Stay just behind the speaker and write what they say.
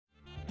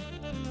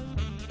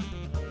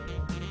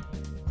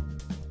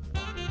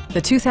The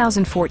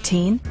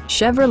 2014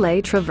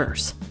 Chevrolet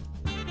Traverse.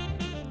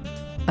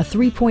 A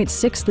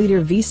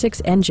 3.6-liter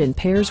V6 engine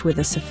pairs with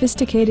a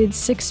sophisticated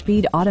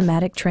 6-speed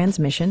automatic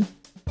transmission,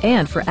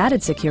 and for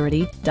added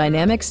security,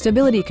 dynamic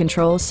stability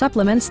control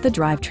supplements the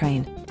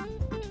drivetrain.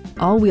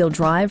 All-wheel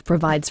drive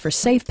provides for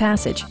safe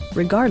passage,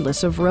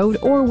 regardless of road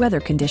or weather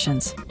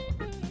conditions.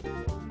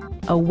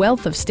 A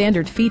wealth of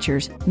standard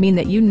features mean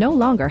that you no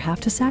longer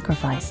have to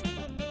sacrifice,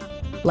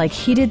 like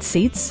heated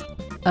seats,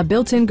 a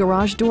built-in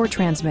garage door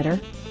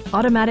transmitter,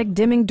 automatic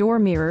dimming door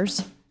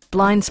mirrors,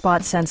 blind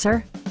spot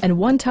sensor, and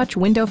one-touch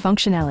window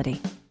functionality.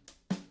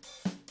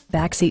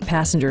 Backseat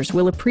passengers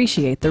will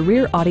appreciate the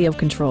rear audio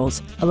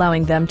controls,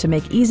 allowing them to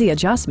make easy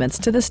adjustments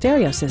to the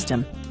stereo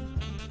system.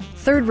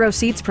 Third-row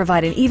seats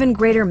provide an even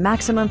greater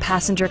maximum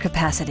passenger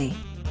capacity.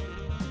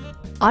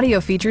 Audio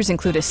features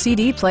include a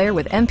CD player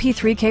with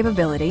MP3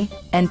 capability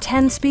and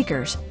 10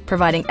 speakers,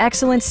 providing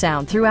excellent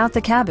sound throughout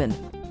the cabin.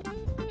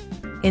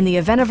 In the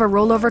event of a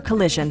rollover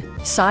collision,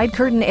 side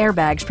curtain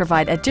airbags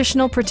provide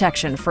additional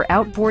protection for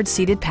outboard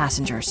seated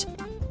passengers.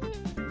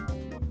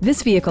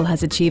 This vehicle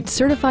has achieved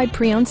certified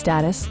pre-owned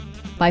status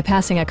by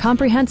passing a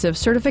comprehensive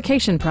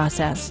certification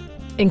process,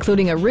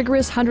 including a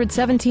rigorous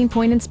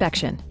 117-point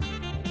inspection.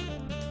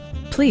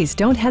 Please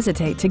don't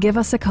hesitate to give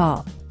us a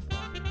call.